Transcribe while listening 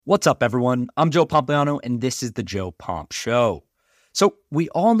What's up, everyone? I'm Joe Pompliano, and this is the Joe Pomp Show. So we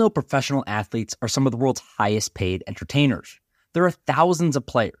all know professional athletes are some of the world's highest paid entertainers. There are thousands of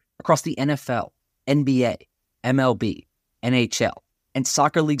players across the NFL, NBA, MLB, NHL, and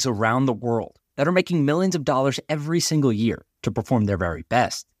soccer leagues around the world that are making millions of dollars every single year to perform their very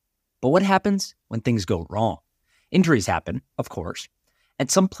best. But what happens when things go wrong? Injuries happen, of course,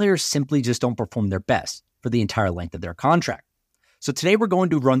 and some players simply just don't perform their best for the entire length of their contract. So today we're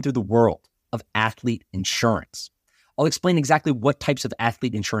going to run through the world of athlete insurance. I'll explain exactly what types of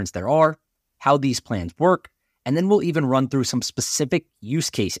athlete insurance there are, how these plans work, and then we'll even run through some specific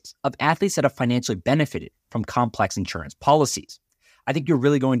use cases of athletes that have financially benefited from complex insurance policies. I think you're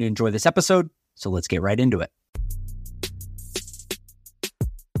really going to enjoy this episode, so let's get right into it.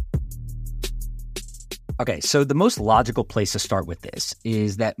 Okay, so the most logical place to start with this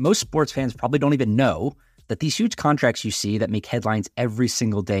is that most sports fans probably don't even know that these huge contracts you see that make headlines every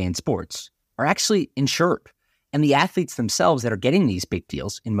single day in sports are actually insured. And the athletes themselves that are getting these big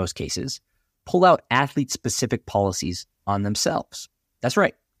deals, in most cases, pull out athlete-specific policies on themselves. That's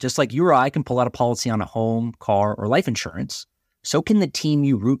right. Just like you or I can pull out a policy on a home, car, or life insurance, so can the team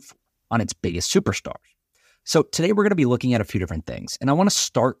you root for on its biggest superstars. So today we're going to be looking at a few different things. And I want to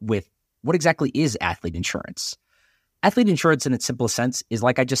start with what exactly is athlete insurance? Athlete insurance in its simplest sense is,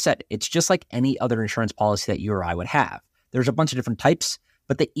 like I just said, it's just like any other insurance policy that you or I would have. There's a bunch of different types,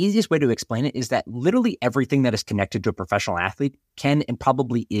 but the easiest way to explain it is that literally everything that is connected to a professional athlete can and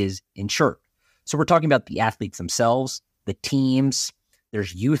probably is insured. So we're talking about the athletes themselves, the teams,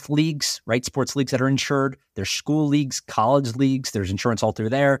 there's youth leagues, right? Sports leagues that are insured. There's school leagues, college leagues. There's insurance all through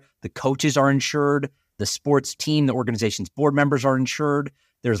there. The coaches are insured. The sports team, the organization's board members are insured.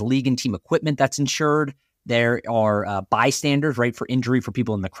 There's league and team equipment that's insured. There are bystanders, right, for injury for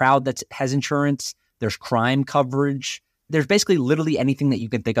people in the crowd that has insurance. There's crime coverage. There's basically literally anything that you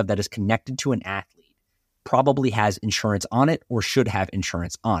can think of that is connected to an athlete probably has insurance on it or should have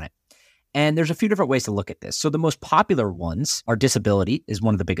insurance on it. And there's a few different ways to look at this. So the most popular ones are disability is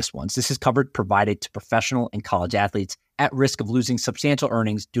one of the biggest ones. This is covered provided to professional and college athletes at risk of losing substantial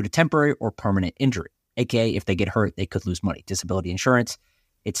earnings due to temporary or permanent injury. AKA, if they get hurt, they could lose money. Disability insurance.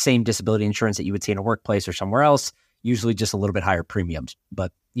 It's same disability insurance that you would see in a workplace or somewhere else, usually just a little bit higher premiums,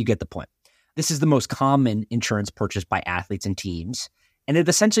 but you get the point. This is the most common insurance purchased by athletes and teams, and it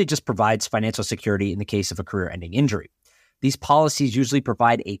essentially just provides financial security in the case of a career-ending injury. These policies usually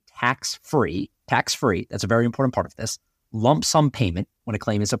provide a tax-free, that's a very important part of this, lump sum payment when a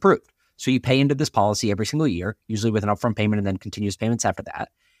claim is approved. So you pay into this policy every single year, usually with an upfront payment and then continuous payments after that.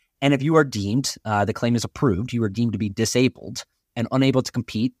 And if you are deemed, the claim is approved, you are deemed to be disabled and unable to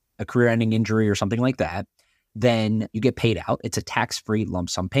compete, a career-ending injury or something like that, then you get paid out. It's a tax-free lump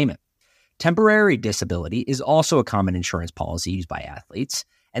sum payment. Temporary disability is also a common insurance policy used by athletes.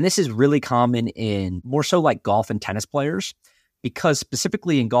 And this is really common in more so like golf and tennis players, because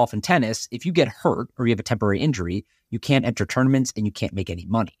specifically in golf and tennis, if you get hurt or you have a temporary injury, you can't enter tournaments and you can't make any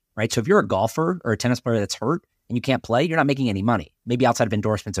money, right? So if you're a golfer or a tennis player that's hurt and you can't play, you're not making any money, maybe outside of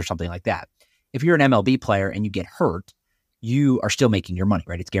endorsements or something like that. If you're an MLB player and you get hurt, you are still making your money,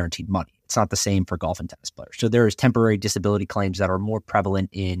 right? It's guaranteed money. It's not the same for golf and tennis players. So there is temporary disability claims that are more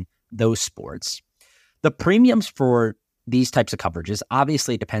prevalent in those sports. The premiums for these types of coverages,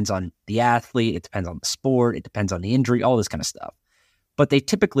 obviously it depends on the athlete, it depends on the sport, it depends on the injury, all this kind of stuff. But they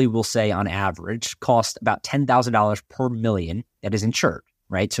typically will say on average cost about $10,000 per million that is insured,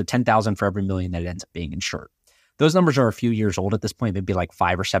 right? So $10,000 for every million that ends up being insured. Those numbers are a few years old at this point, maybe like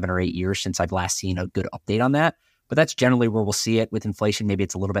 5 or 7 or 8 years since I've last seen a good update on that. But that's generally where we'll see it. With inflation, maybe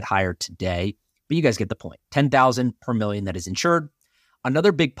it's a little bit higher today, but you guys get the point. $10,000 per million that is insured.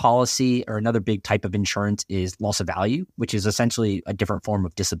 Another big policy or another big type of insurance is loss of value, which is essentially a different form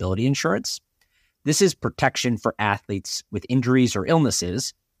of disability insurance. This is protection for athletes with injuries or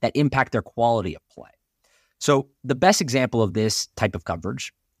illnesses that impact their quality of play. So the best example of this type of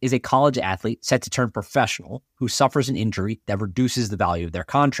coverage is a college athlete set to turn professional who suffers an injury that reduces the value of their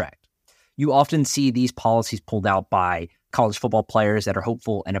contract. You often see these policies pulled out by college football players that are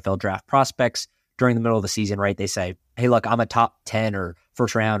hopeful NFL draft prospects during the middle of the season, right? They say, hey, look, I'm a top 10 or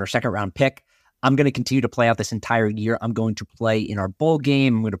first round or second round pick. I'm going to continue to play out this entire year. I'm going to play in our bowl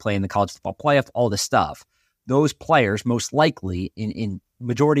game. I'm going to play in the college football playoff, all this stuff. Those players, most likely in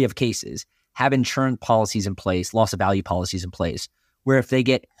majority of cases, have insurance policies in place, loss of value policies in place, where if they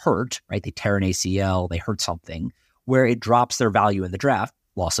get hurt, right, they tear an ACL, they hurt something, where it drops their value in the draft,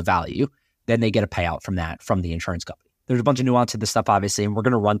 loss of value, then they get a payout from that from the insurance company. There's a bunch of nuance to this stuff, obviously, and we're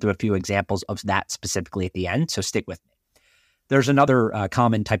going to run through a few examples of that specifically at the end, so stick with me. There's another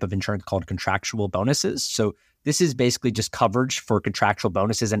common type of insurance called contractual bonuses. So This is basically just coverage for contractual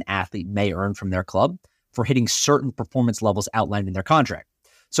bonuses an athlete may earn from their club for hitting certain performance levels outlined in their contract.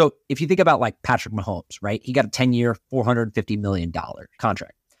 So if you think about like Patrick Mahomes, right? He got a 10-year, $450 million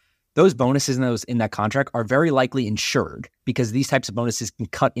contract. Those bonuses in that contract are very likely insured because these types of bonuses can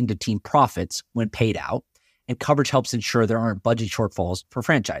cut into team profits when paid out, and coverage helps ensure there aren't budget shortfalls for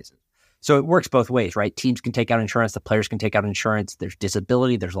franchises. So it works both ways, right? Teams can take out insurance, the players can take out insurance, there's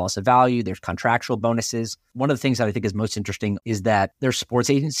disability, there's loss of value, there's contractual bonuses. One of the things that I think is most interesting is that there's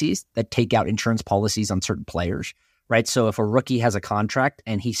sports agencies that take out insurance policies on certain players, right? So if a rookie has a contract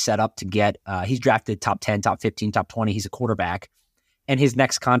and he's set up to get, he's drafted top 10, top 15, top 20, he's a quarterback, and his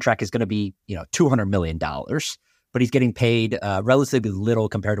next contract is going to be, $200 million, but he's getting paid relatively little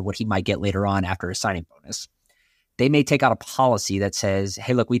compared to what he might get later on after a signing bonus. They may take out a policy that says,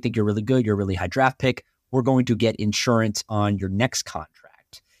 hey, look, we think you're really good. You're a really high draft pick. We're going to get insurance on your next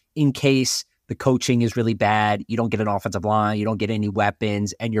contract in case the coaching is really bad. You don't get an offensive line. You don't get any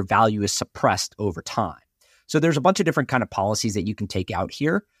weapons and your value is suppressed over time. So there's a bunch of different kind of policies that you can take out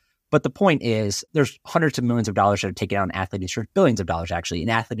here. But the point is there's hundreds of millions of dollars that are taken out in athlete insurance, billions of dollars actually, in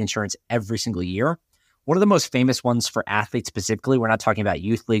athlete insurance every single year. One of the most famous ones for athletes specifically, we're not talking about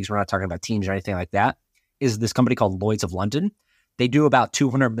youth leagues, we're not talking about teams or anything like that, is this company called Lloyd's of London. They do about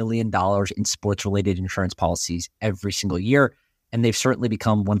 $200 million in sports-related insurance policies every single year, and they've certainly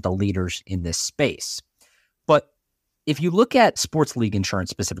become one of the leaders in this space. But if you look at sports league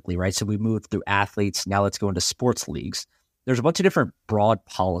insurance specifically, right, so we moved through athletes, now let's go into sports leagues. There's a bunch of different broad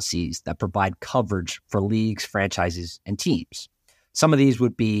policies that provide coverage for leagues, franchises, and teams. Some of these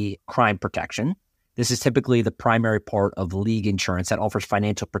would be crime protection. This is typically the primary part of league insurance that offers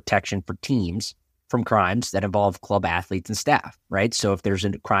financial protection for teams from crimes that involve club athletes and staff, right? So if there's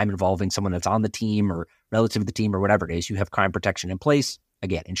a crime involving someone that's on the team or relative to the team or whatever it is, you have crime protection in place.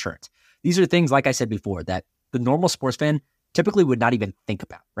 Again, insurance. These are things, like I said before, that the normal sports fan typically would not even think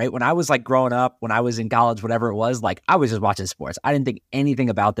about, right? When I was like growing up, when I was in college, whatever it was, like I was just watching sports. I didn't think anything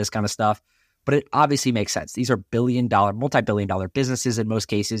about this kind of stuff, but it obviously makes sense. These are multi-billion dollar businesses in most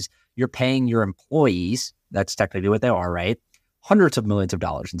cases. You're paying your employees, that's technically what they are, right? Hundreds of millions of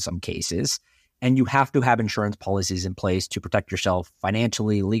dollars in some cases. And you have to have insurance policies in place to protect yourself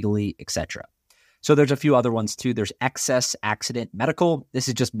financially, legally, etc. So there's a few other ones too. There's excess accident medical. This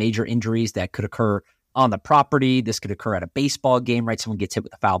is just major injuries that could occur on the property. This could occur at a baseball game, right? Someone gets hit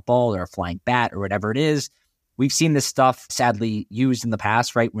with a foul ball or a flying bat or whatever it is. We've seen this stuff sadly used in the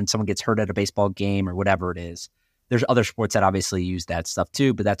past, right? When someone gets hurt at a baseball game or whatever it is. There's other sports that obviously use that stuff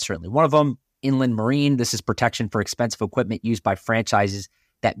too, but that's certainly one of them. Inland marine, this is protection for expensive equipment used by franchises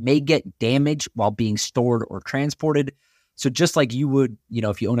that may get damaged while being stored or transported. So just like you would,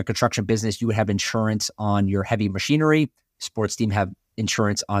 if you own a construction business, you would have insurance on your heavy machinery. Sports team have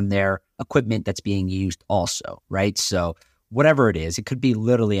insurance on their equipment that's being used also, right? So whatever it is, it could be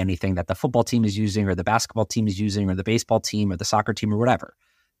literally anything that the football team is using or the basketball team is using or the baseball team or the soccer team or whatever.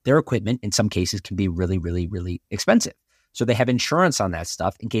 Their equipment in some cases can be really, really, really expensive. So they have insurance on that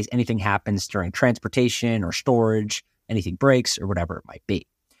stuff in case anything happens during transportation or storage, anything breaks or whatever it might be.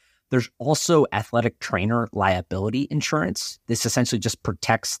 There's also athletic trainer liability insurance. This essentially just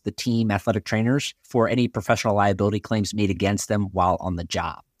protects the team athletic trainers for any professional liability claims made against them while on the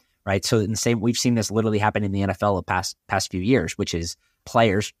job, right? So in the same, we've seen this literally happen in the NFL the past few years, which is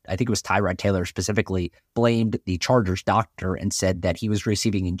players, I think it was Tyrod Taylor specifically, blamed the Chargers doctor and said that he was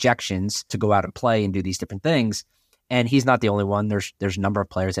receiving injections to go out and play and do these different things. And he's not the only one. There's a number of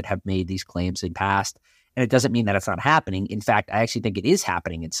players that have made these claims in the past. And it doesn't mean that it's not happening. In fact, I actually think it is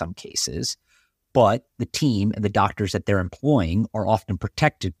happening in some cases, but the team and the doctors that they're employing are often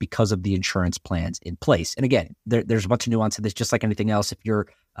protected because of the insurance plans in place. And again, there's a bunch of nuance to this, just like anything else. If you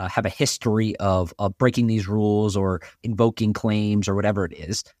have a history of breaking these rules or invoking claims or whatever it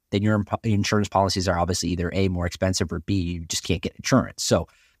is, then your insurance policies are obviously either A, more expensive, or B, you just can't get insurance. So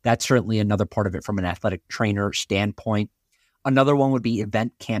that's certainly another part of it from an athletic trainer standpoint. Another one would be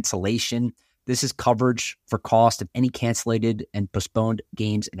event cancellation. This is coverage for cost of any canceled and postponed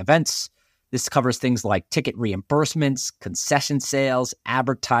games and events. This covers things like ticket reimbursements, concession sales,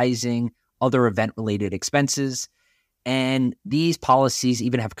 advertising, other event-related expenses. And these policies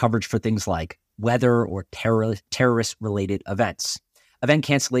even have coverage for things like weather or terrorist-related events. Event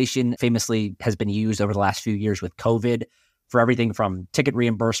cancellation famously has been used over the last few years with COVID for everything from ticket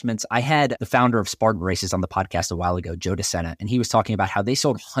reimbursements. I had the founder of Spartan Races on the podcast a while ago, Joe DeSena, and he was talking about how they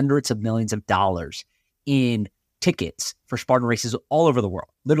sold hundreds of millions of dollars in tickets for Spartan Races all over the world,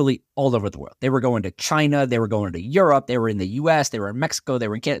 literally all over the world. They were going to China, they were going to Europe, they were in the US, they were in Mexico, they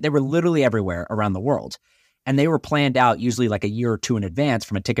were in Canada, they were literally everywhere around the world. And they were planned out usually like a year or two in advance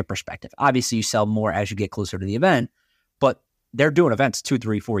from a ticket perspective. Obviously, you sell more as you get closer to the event, but they're doing events 2,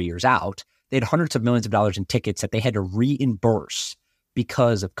 3, 4 years out. They had hundreds of millions of dollars in tickets that they had to reimburse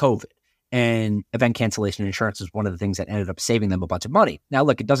because of COVID. And event cancellation insurance is one of the things that ended up saving them a bunch of money. Now,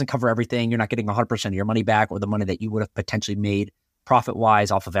 look, it doesn't cover everything. You're not getting 100% of your money back or the money that you would have potentially made profit-wise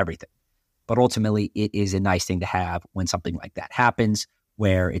off of everything. But ultimately, it is a nice thing to have when something like that happens,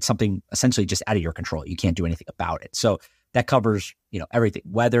 where it's something essentially just out of your control. You can't do anything about it. So that covers, everything,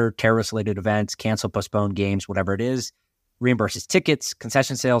 weather, terrorist-related events, cancel, postpone games, whatever it is, reimburses tickets,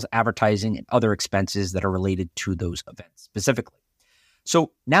 concession sales, advertising, and other expenses that are related to those events specifically.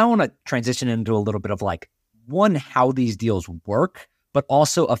 So now I want to transition into a little bit of how these deals work, but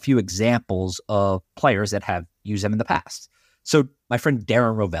also a few examples of players that have used them in the past. So my friend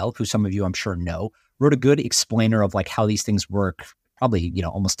Darren Rovell, who some of you I'm sure know, wrote a good explainer of how these things work, probably,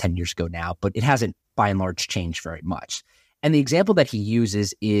 almost 10 years ago now, but it hasn't by and large changed very much. And the example that he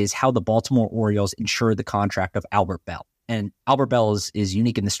uses is how the Baltimore Orioles insured the contract of Albert Belle. And Albert Belle is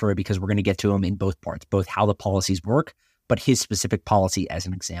unique in the story because we're going to get to him in both parts, both how the policies work, but his specific policy as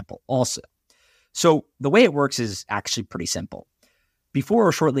an example also. So the way it works is actually pretty simple. Before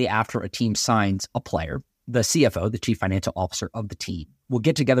or shortly after a team signs a player, the CFO, the chief financial officer of the team, will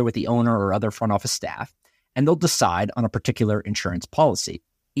get together with the owner or other front office staff, and they'll decide on a particular insurance policy.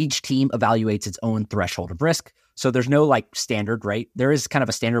 Each team evaluates its own threshold of risk. So there's no standard, right? There is kind of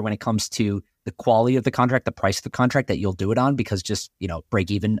a standard when it comes to the quality of the contract, the price of the contract that you'll do it on, because just,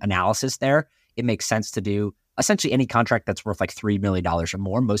 break-even analysis there, it makes sense to do essentially any contract that's worth $3 million or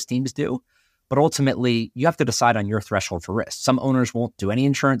more. Most teams do. But ultimately, you have to decide on your threshold for risk. Some owners won't do any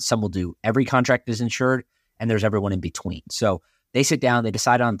insurance. Some will do every contract is insured, and there's everyone in between. So they sit down, they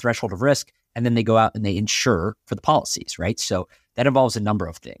decide on threshold of risk, and then they go out and they insure for the policies, right? So that involves a number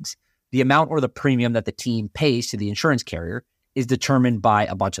of things. The amount or the premium that the team pays to the insurance carrier is determined by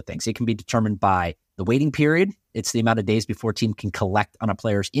a bunch of things. It can be determined by the waiting period. It's the amount of days before a team can collect on a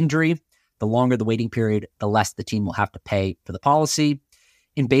player's injury. The longer the waiting period, the less the team will have to pay for the policy.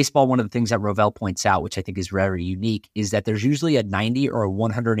 In baseball, one of the things that Rovell points out, which I think is very unique, is that there's usually a 90 or a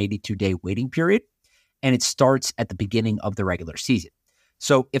 182-day waiting period, and it starts at the beginning of the regular season.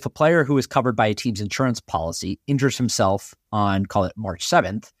 So if a player who is covered by a team's insurance policy injures himself on, call it March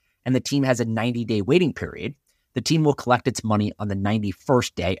 7th, and the team has a 90-day waiting period, the team will collect its money on the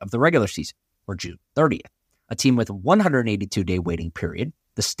 91st day of the regular season, or June 30th. A team with a 182-day waiting period,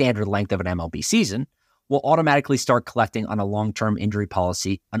 the standard length of an MLB season, will automatically start collecting on a long-term injury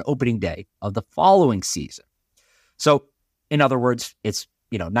policy on opening day of the following season. So, in other words, it's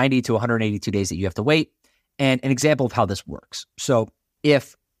 90 to 182 days that you have to wait. And an example of how this works. So,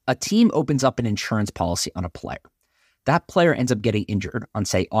 if a team opens up an insurance policy on a player, that player ends up getting injured on,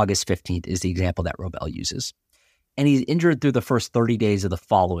 say, August 15th is the example that Rovell uses, and he's injured through the first 30 days of the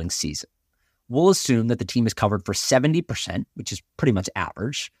following season. We'll assume that the team is covered for 70%, which is pretty much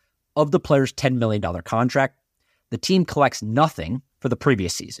average, of the player's $10 million contract. The team collects nothing for the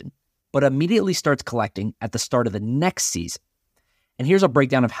previous season, but immediately starts collecting at the start of the next season. And here's a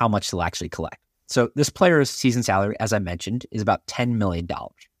breakdown of how much they'll actually collect. So this player's season salary, as I mentioned, is about $10 million.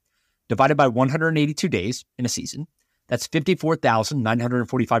 Divided by 182 days in a season, that's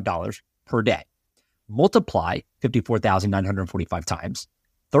 $54,945 per day. Multiply 54,945 times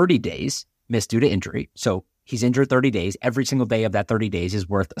 30 days missed due to injury. So he's injured 30 days. Every single day of that 30 days is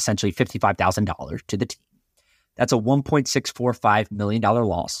worth essentially $55,000 to the team. That's a $1.645 million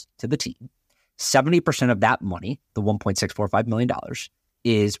loss to the team. 70% of that money, the $1.645 million,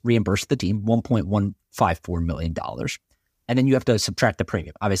 is reimbursed to the team, $1.154 million. And then you have to subtract the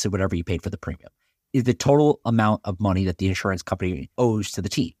premium, obviously whatever you paid for the premium, is the total amount of money that the insurance company owes to the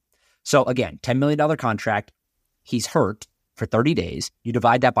team. So again, $10 million contract, he's hurt for 30 days. You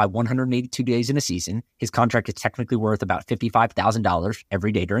divide that by 182 days in a season. His contract is technically worth about $55,000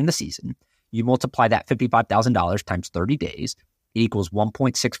 every day during the season. You multiply that $55,000 times 30 days, it equals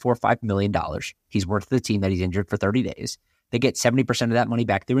 $1.645 million. He's worth to the team that he's injured for 30 days. They get 70% of that money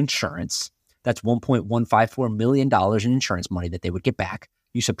back through insurance. That's $1.154 million in insurance money that they would get back.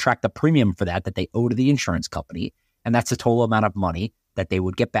 You subtract the premium for that they owe to the insurance company, and that's the total amount of money that they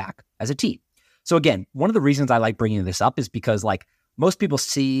would get back as a team. So again, one of the reasons I like bringing this up is because most people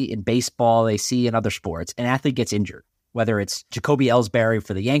see in baseball, they see in other sports, an athlete gets injured, whether it's Jacoby Ellsbury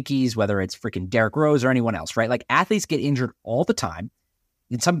for the Yankees, whether it's freaking Derrick Rose or anyone else, right? Athletes get injured all the time.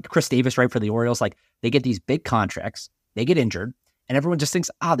 And some Chris Davis, right, for the Orioles, they get these big contracts, they get injured, and everyone just thinks,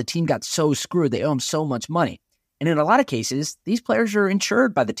 the team got so screwed. They owe them so much money. And in a lot of cases, these players are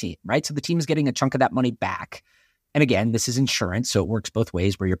insured by the team, right? So the team is getting a chunk of that money back. And again, this is insurance, so it works both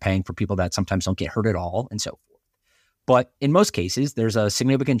ways where you're paying for people that sometimes don't get hurt at all and so forth. But in most cases, there's a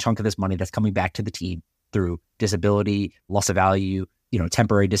significant chunk of this money that's coming back to the team through disability, loss of value,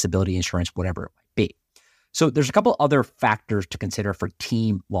 temporary disability insurance, whatever it might be. So there's a couple other factors to consider for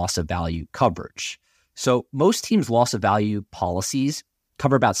team loss of value coverage. So most teams' loss of value policies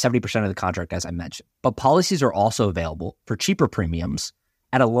cover about 70% of the contract, as I mentioned. But policies are also available for cheaper premiums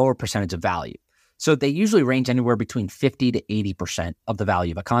at a lower percentage of value. So they usually range anywhere between 50 to 80% of the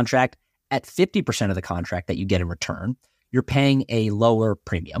value of a contract. At 50% of the contract that you get in return, you're paying a lower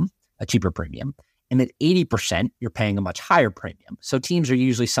premium, a cheaper premium. And at 80%, you're paying a much higher premium. So teams are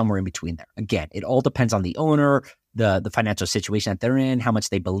usually somewhere in between there. Again, it all depends on the owner, the financial situation that they're in, how much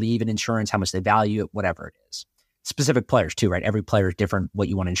they believe in insurance, how much they value it, whatever it is. Specific players too, right? Every player is different, what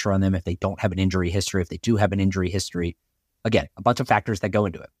you want to insure on them, if they don't have an injury history, if they do have an injury history. Again, a bunch of factors that go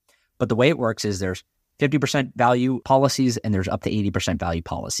into it. But the way it works is there's 50% value policies and there's up to 80% value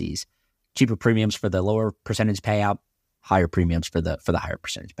policies. Cheaper premiums for the lower percentage payout, higher premiums for the higher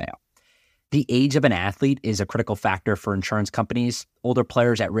percentage payout. The age of an athlete is a critical factor for insurance companies. Older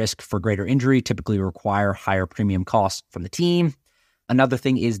players at risk for greater injury typically require higher premium costs from the team. Another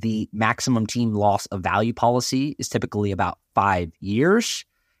thing is the maximum team loss of value policy is typically about 5 years.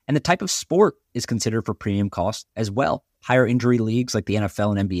 And the type of sport is considered for premium costs as well. Higher injury leagues like the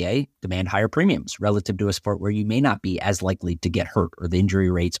NFL and NBA demand higher premiums relative to a sport where you may not be as likely to get hurt or the injury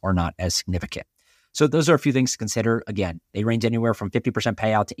rates are not as significant. So those are a few things to consider. Again, they range anywhere from 50%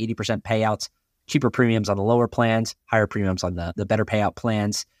 payout to 80% payouts, cheaper premiums on the lower plans, higher premiums on the better payout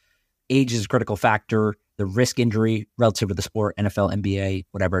plans. Age is a critical factor. The risk injury relative to the sport, NFL, NBA,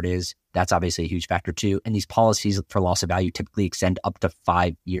 whatever it is, that's obviously a huge factor too. And these policies for loss of value typically extend up to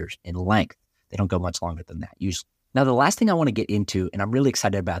 5 years in length. They don't go much longer than that usually. Now, the last thing I want to get into, and I'm really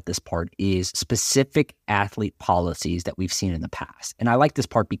excited about this part, is specific athlete policies that we've seen in the past. And I like this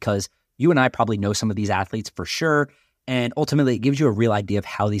part because you and I probably know some of these athletes for sure. And ultimately, it gives you a real idea of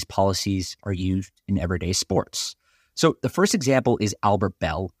how these policies are used in everyday sports. So the first example is Albert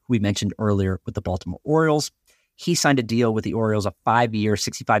Belle, who we mentioned earlier with the Baltimore Orioles. He signed a deal with the Orioles, a 5-year,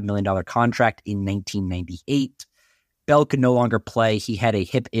 $65 million contract in 1998. Bell could no longer play. He had a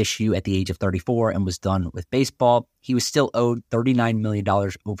hip issue at the age of 34 and was done with baseball. He was still owed $39 million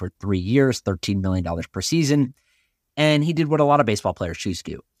over 3 years, $13 million per season. And he did what a lot of baseball players choose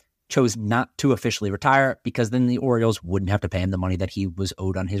to do. Chose not to officially retire because then the Orioles wouldn't have to pay him the money that he was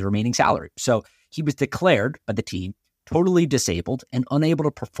owed on his remaining salary. So he was declared by the team totally disabled and unable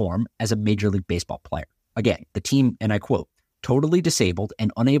to perform as a Major League Baseball player. Again, the team, and I quote, totally disabled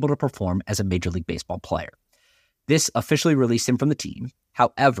and unable to perform as a Major League Baseball player. This officially released him from the team.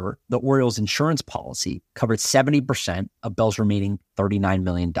 However, the Orioles insurance policy covered 70% of Bell's remaining $39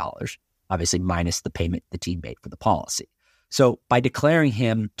 million, obviously minus the payment the team made for the policy. So by declaring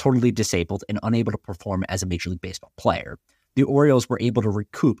him totally disabled and unable to perform as a Major League Baseball player, the Orioles were able to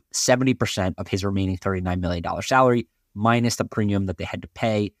recoup 70% of his remaining $39 million salary minus the premium that they had to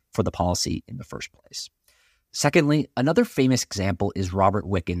pay for the policy in the first place. Secondly, another famous example is Robert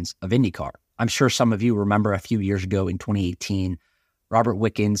Wickens of IndyCar. I'm sure some of you remember a few years ago in 2018, Robert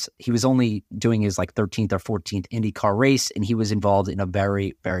Wickens, he was only doing his 13th or 14th IndyCar race, and he was involved in a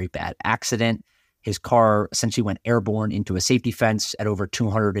very, very bad accident. His car essentially went airborne into a safety fence at over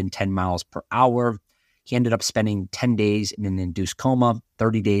 210 miles per hour. He ended up spending 10 days in an induced coma,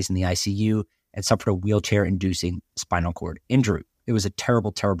 30 days in the ICU, and suffered a wheelchair-inducing spinal cord injury. It was a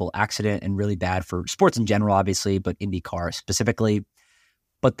terrible, terrible accident and really bad for sports in general, obviously, but IndyCar specifically.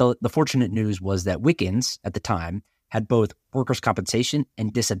 But the fortunate news was that Wickens, at the time, had both workers' compensation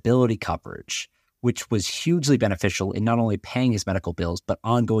and disability coverage, which was hugely beneficial in not only paying his medical bills, but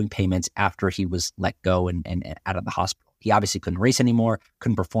ongoing payments after he was let go and out of the hospital. He obviously couldn't race anymore,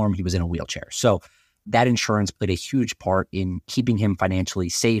 couldn't perform. He was in a wheelchair. So that insurance played a huge part in keeping him financially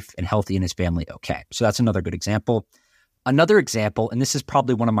safe and healthy and his family okay. So that's another good example. Another example, and this is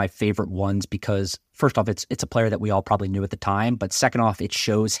probably one of my favorite ones because first off, it's a player that we all probably knew at the time, but second off, it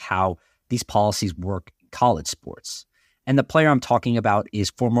shows how these policies work in college sports. And the player I'm talking about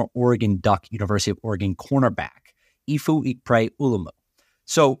is former Oregon Duck, University of Oregon cornerback, Ifu-Ikpe-Ulumu.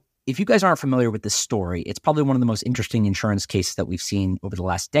 So if you guys aren't familiar with this story, it's probably one of the most interesting insurance cases that we've seen over the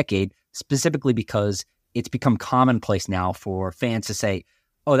last decade, specifically because it's become commonplace now for fans to say,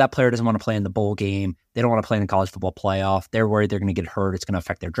 oh, that player doesn't want to play in the bowl game. They don't want to play in the college football playoff. They're worried they're going to get hurt. It's going to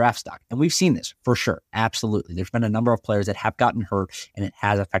affect their draft stock. And we've seen this for sure. Absolutely. There's been a number of players that have gotten hurt and it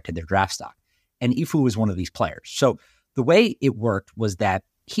has affected their draft stock. And Ifu was one of these players. So the way it worked was that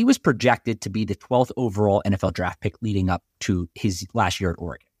he was projected to be the 12th overall NFL draft pick leading up to his last year at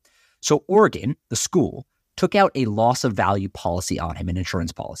Oregon. So Oregon, the school, took out a loss of value policy on him, an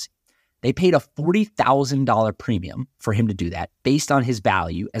insurance policy. They paid a $40,000 premium for him to do that based on his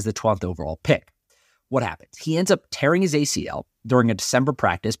value as the 12th overall pick. What happens? He ends up tearing his ACL during a December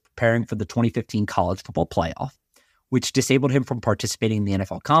practice preparing for the 2015 college football playoff, which disabled him from participating in the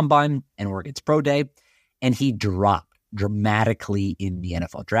NFL Combine and Oregon's Pro Day, and he dropped dramatically in the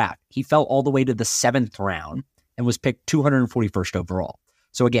NFL draft. He fell all the way to the 7th round and was picked 241st overall.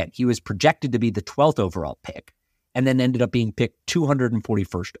 So again, he was projected to be the 12th overall pick and then ended up being picked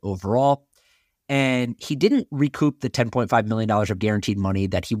 241st overall. And he didn't recoup the $10.5 million of guaranteed money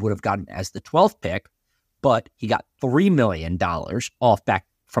that he would have gotten as the 12th pick, but he got $3 million off back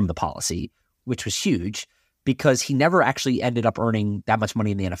from the policy, which was huge because he never actually ended up earning that much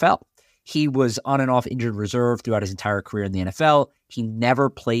money in the NFL. He was on and off injured reserve throughout his entire career in the NFL. He never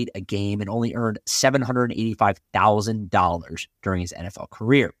played a game and only earned $785,000 during his NFL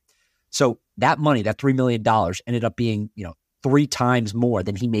career. So that money, that $3 million, ended up being, 3 times more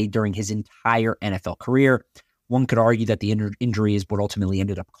than he made during his entire NFL career. One could argue that the injury is what ultimately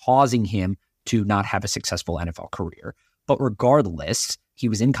ended up causing him to not have a successful NFL career. But regardless, he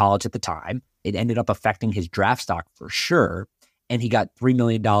was in college at the time. It ended up affecting his draft stock for sure. And he got $3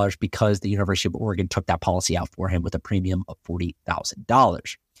 million because the University of Oregon took that policy out for him with a premium of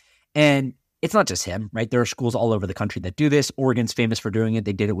 $40,000. And it's not just him, right? There are schools all over the country that do this. Oregon's famous for doing it.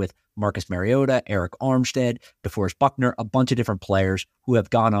 They did it with Marcus Mariota, Eric Armstead, DeForest Buckner, a bunch of different players who have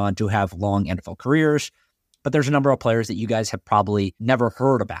gone on to have long NFL careers. But there's a number of players that you guys have probably never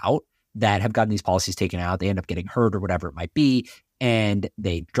heard about that have gotten these policies taken out. They end up getting hurt or whatever it might be, and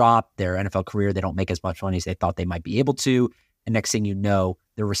they drop their NFL career. They don't make as much money as they thought they might be able to. And next thing you know,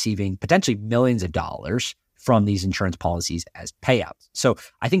 they're receiving potentially millions of dollars from these insurance policies as payouts. So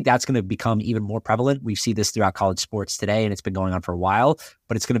I think that's going to become even more prevalent. We see this throughout college sports today, and it's been going on for a while,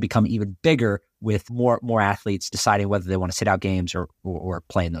 but it's going to become even bigger with more athletes deciding whether they want to sit out games or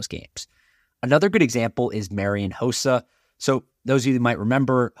play in those games. Another good example is Marian Hossa. So those of you who might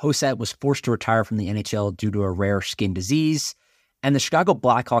remember, Hossa was forced to retire from the NHL due to a rare skin disease. And the Chicago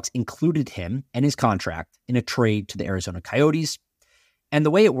Blackhawks included him and his contract in a trade to the Arizona Coyotes. And the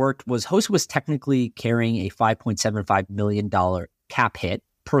way it worked was Hossa was technically carrying a $5.75 million cap hit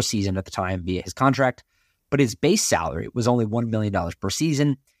per season at the time via his contract, but his base salary was only $1 million per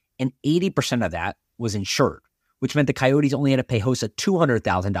season, and 80% of that was insured, which meant the Coyotes only had to pay Hossa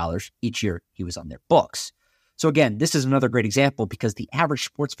 $200,000 each year he was on their books. So again, this is another great example because the average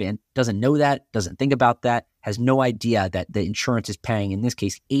sports fan doesn't know that, doesn't think about that, has no idea that the insurance is paying, in this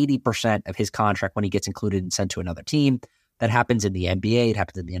case, 80% of his contract when he gets included and sent to another team. That happens in the NBA, it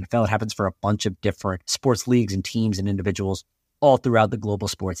happens in the NFL, it happens for a bunch of different sports leagues and teams and individuals all throughout the global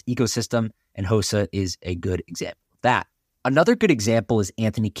sports ecosystem, and Hossa is a good example of that. Another good example is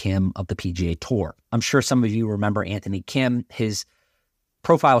Anthony Kim of the PGA Tour. I'm sure some of you remember Anthony Kim. His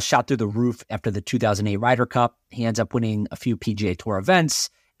profile shot through the roof after the 2008 Ryder Cup. He ends up winning a few PGA Tour events,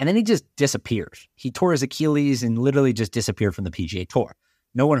 and then he just disappears. He tore his Achilles and literally just disappeared from the PGA Tour.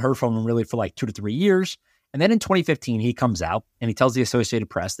 No one heard from him really for like 2 to 3 years. And then in 2015, he comes out and he tells the Associated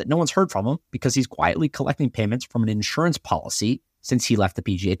Press that no one's heard from him because he's quietly collecting payments from an insurance policy since he left the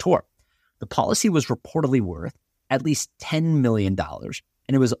PGA Tour. The policy was reportedly worth at least $10 million,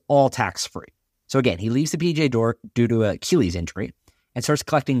 and it was all tax-free. So again, he leaves the PGA Tour due to an Achilles injury and starts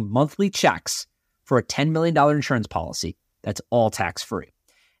collecting monthly checks for a $10 million insurance policy that's all tax-free.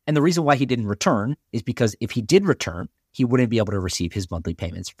 And the reason why he didn't return is because if he did return, he wouldn't be able to receive his monthly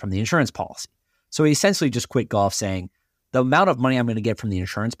payments from the insurance policy. So he essentially just quit golf saying, the amount of money I'm going to get from the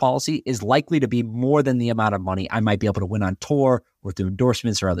insurance policy is likely to be more than the amount of money I might be able to win on tour or through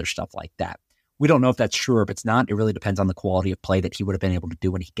endorsements or other stuff like that. We don't know if that's true or if it's not. It really depends on the quality of play that he would have been able to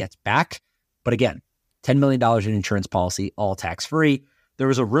do when he gets back. But again, $10 million in insurance policy, all tax-free. There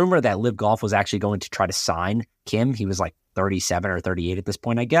was a rumor that Live Golf was actually going to try to sign Kim. He was like 37 or 38 at this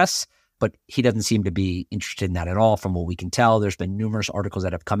point, I guess. But he doesn't seem to be interested in that at all from what we can tell. There's been numerous articles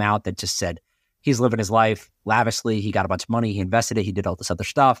that have come out that just said he's living his life lavishly. He got a bunch of money. He invested it. He did all this other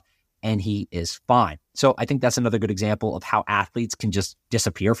stuff, and he is fine. So I think that's another good example of how athletes can just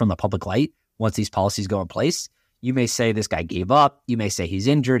disappear from the public light once these policies go in place. You may say this guy gave up. You may say he's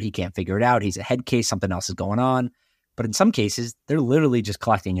injured. He can't figure it out. He's a head case. Something else is going on. But in some cases, they're literally just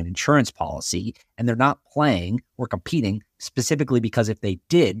collecting an insurance policy, and they're not playing or competing specifically because if they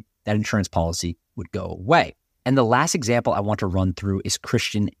did, that insurance policy would go away. And the last example I want to run through is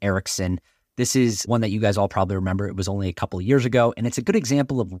Christian Eriksen. This is one that you guys all probably remember. It was only a couple of years ago, and it's a good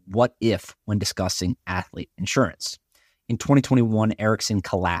example of what if when discussing athlete insurance. In 2021, Eriksen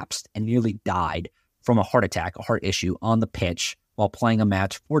collapsed and nearly died from a heart attack, a heart issue on the pitch while playing a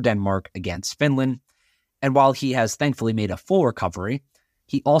match for Denmark against Finland. And while he has thankfully made a full recovery,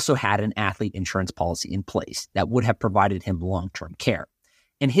 he also had an athlete insurance policy in place that would have provided him long-term care.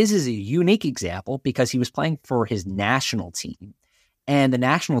 And his is a unique example because he was playing for his national team. And the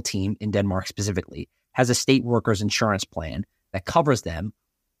national team in Denmark specifically has a state workers insurance plan that covers them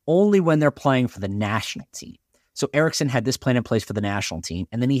only when they're playing for the national team. So Eriksson had this plan in place for the national team,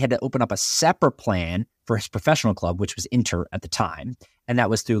 and then he had to open up a separate plan for his professional club, which was Inter at the time, and that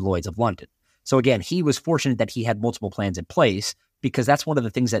was through Lloyd's of London. So again, he was fortunate that he had multiple plans in place, because that's one of the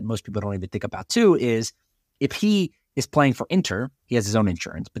things that most people don't even think about too, is if he is playing for Inter, he has his own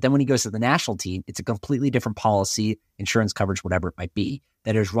insurance. But then when he goes to the national team, it's a completely different policy, insurance coverage, whatever it might be,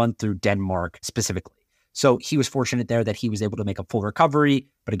 that is run through Denmark specifically. So he was fortunate there that he was able to make a full recovery.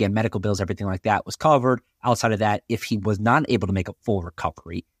 But again, medical bills, everything like that was covered. Outside of that, if he was not able to make a full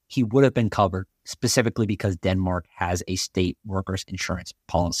recovery, he would have been covered specifically because Denmark has a state workers insurance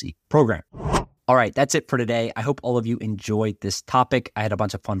policy program. All right, that's it for today. I hope all of you enjoyed this topic. I had a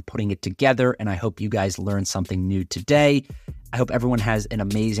bunch of fun putting it together, and I hope you guys learned something new today. I hope everyone has an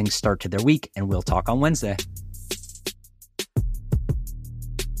amazing start to their week, and we'll talk on Wednesday.